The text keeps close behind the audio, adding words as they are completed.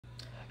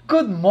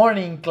Good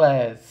morning,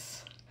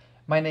 class!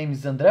 My name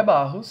is André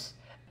Barros.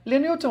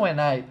 Leonilton and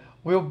I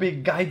will be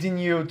guiding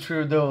you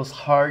through those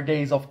hard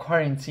days of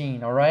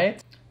quarantine,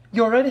 alright?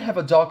 You already have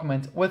a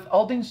document with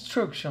all the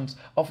instructions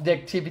of the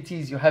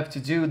activities you have to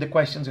do, the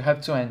questions you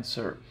have to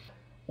answer.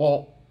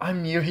 Well,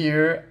 I'm new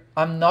here.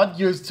 I'm not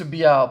used to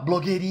be a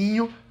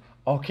blogueirinho,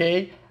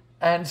 okay?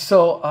 And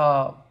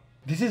so,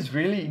 this is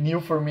really new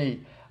for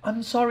me.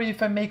 I'm sorry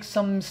if I make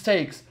some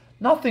mistakes.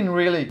 Nothing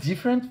really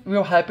different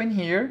will happen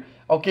here,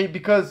 okay?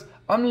 Because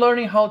I'm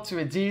learning how to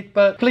edit,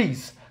 but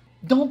please,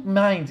 don't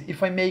mind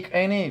if I make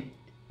any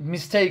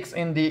mistakes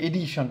in the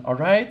edition,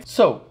 alright?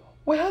 So,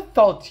 we have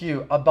taught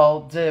you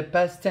about the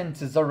past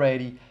tenses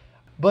already,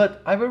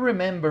 but I will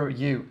remember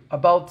you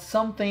about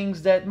some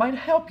things that might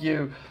help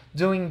you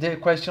doing the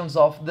questions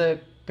of the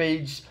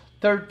page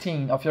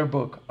 13 of your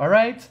book,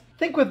 alright?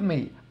 Think with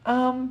me.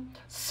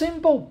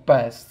 Simple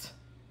past.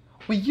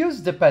 We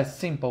use the past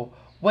simple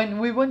when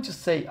we want to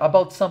say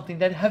about something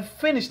that have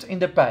finished in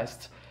the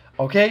past,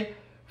 okay?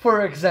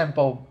 For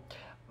example,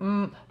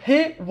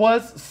 he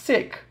was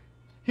sick.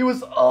 He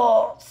was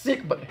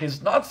sick, but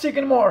he's not sick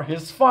anymore.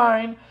 He's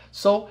fine.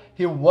 So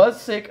he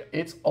was sick.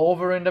 It's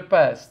over in the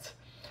past.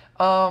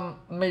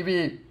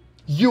 Maybe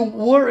you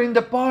were in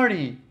the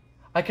party.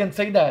 I can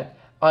say that.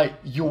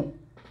 You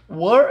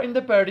were in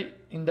the party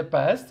in the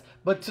past,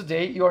 but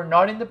today you are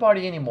not in the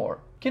party anymore.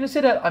 Can you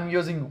say that I'm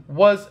using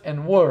was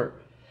and were?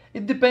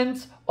 It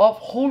depends of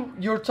who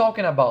you're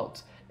talking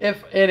about.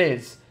 If it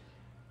is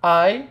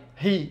I,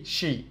 he,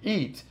 she,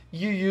 it,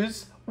 you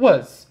use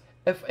was.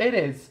 If it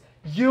is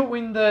you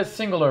in the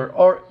singular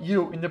or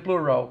you in the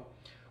plural,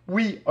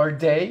 we or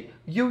they,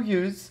 you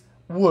use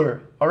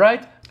were,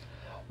 alright?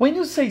 When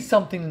you say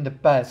something in the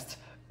past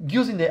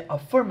using the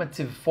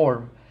affirmative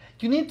form,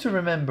 you need to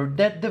remember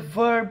that the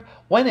verb,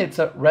 when it's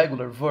a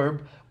regular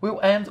verb, will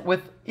end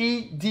with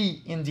ed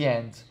in the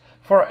end.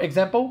 For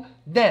example,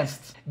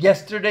 danced.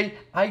 Yesterday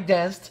I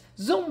danced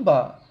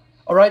Zumba.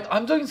 Alright,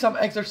 I'm doing some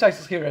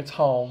exercises here at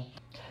home.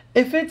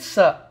 If it's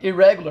an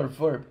irregular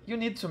verb, you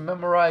need to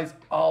memorize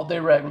all the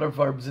irregular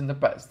verbs in the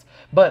past.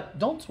 But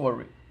don't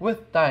worry,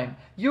 with time,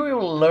 you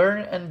will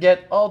learn and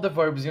get all the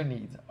verbs you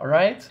need,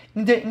 alright?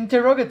 In the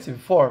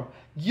interrogative form,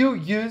 you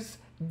use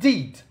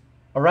did,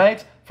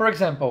 alright? For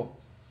example,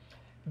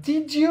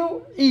 did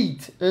you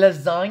eat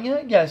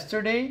lasagna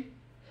yesterday?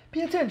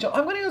 Pay attention,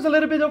 I'm going to use a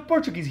little bit of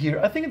Portuguese here.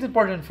 I think it's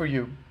important for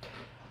you.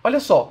 Olha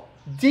só,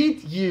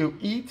 did you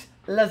eat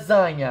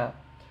lasagna?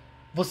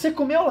 Você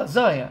comeu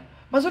lasanha?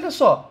 Mas olha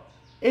só,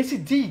 esse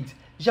did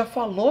já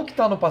falou que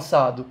está no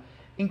passado.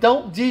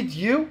 Então, did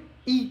you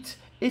eat?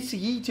 Esse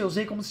eat eu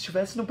usei como se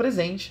estivesse no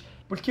presente,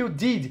 porque o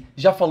did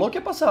já falou que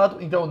é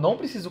passado, então eu não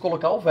preciso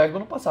colocar o verbo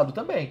no passado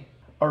também.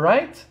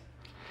 Alright?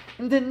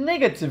 In the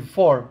negative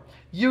form,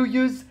 you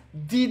use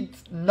did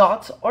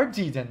not or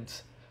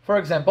didn't. For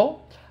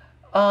example,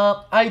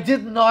 I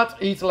did not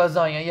eat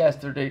lasagna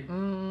yesterday.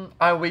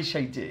 I wish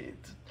I did.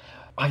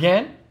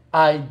 Again,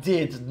 I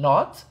did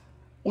not.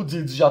 O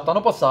did já está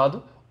no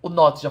passado. O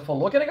not já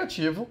falou que é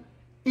negativo.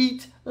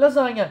 Eat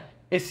lasagna.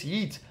 Esse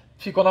eat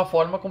ficou na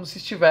forma como se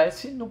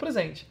estivesse no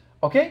presente.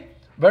 Ok?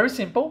 Very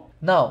simple.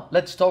 Now,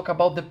 let's talk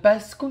about the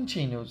past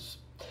continuous.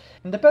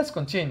 In the past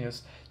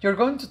continuous, you're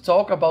going to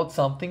talk about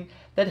something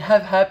that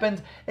have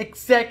happened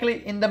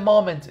exactly in the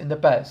moment in the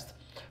past.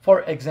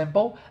 For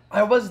example,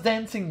 I was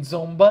dancing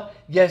Zumba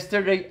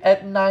yesterday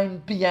at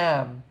 9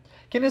 p.m.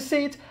 Can you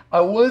see it?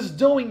 I was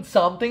doing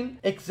something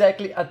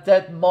exactly at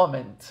that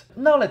moment.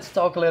 Now let's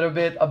talk a little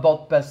bit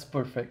about past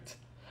perfect.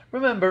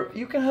 Remember,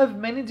 you can have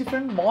many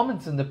different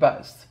moments in the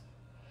past.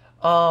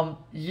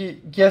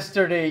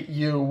 Yesterday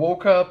you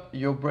woke up,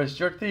 you brushed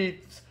your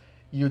teeth,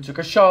 you took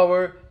a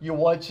shower, you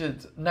watched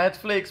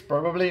Netflix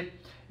probably.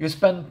 You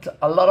spent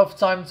a lot of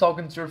time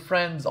talking to your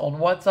friends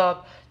on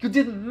WhatsApp. You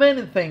did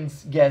many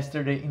things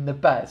yesterday in the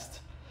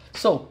past.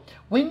 So,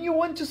 when you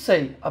want to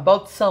say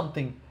about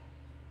something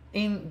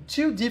in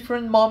two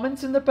different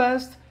moments in the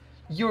past,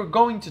 you're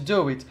going to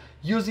do it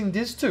using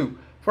these two.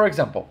 For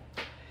example,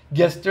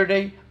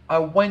 yesterday I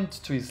went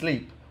to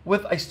sleep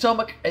with a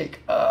stomach ache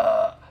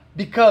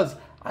because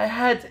I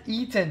had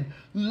eaten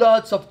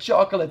lots of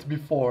chocolate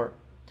before.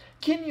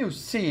 Can you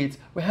see it?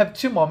 We have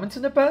two moments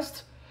in the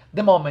past.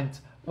 The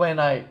moment when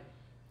I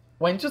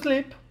went to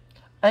sleep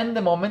and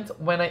the moment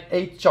when I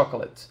ate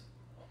chocolate.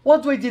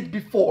 What I did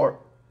before?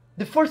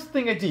 The first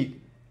thing I did,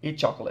 eat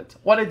chocolate.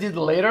 What I did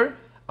later,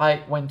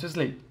 I went to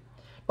sleep.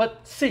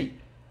 But see,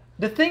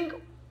 the thing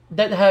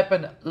that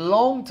happened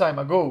long time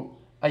ago,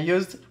 I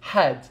used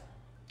had.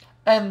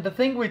 And the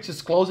thing which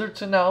is closer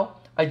to now,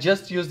 I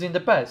just used in the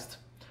past.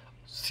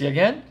 See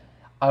again?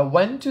 I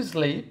went to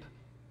sleep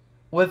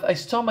with a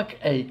stomach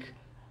ache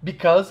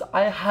because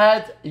I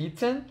had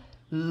eaten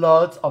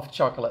lots of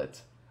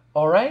chocolate.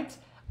 Alright?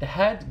 The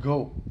had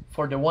go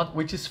for the one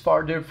which is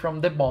farther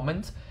from the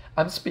moment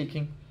I'm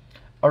speaking.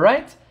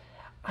 Alright?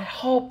 I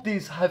hope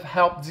these have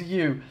helped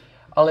you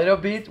a little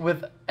bit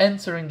with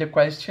answering the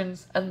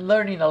questions and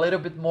learning a little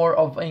bit more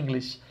of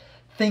English.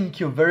 Thank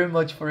you very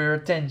much for your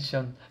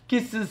attention.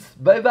 Kisses.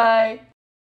 Bye bye.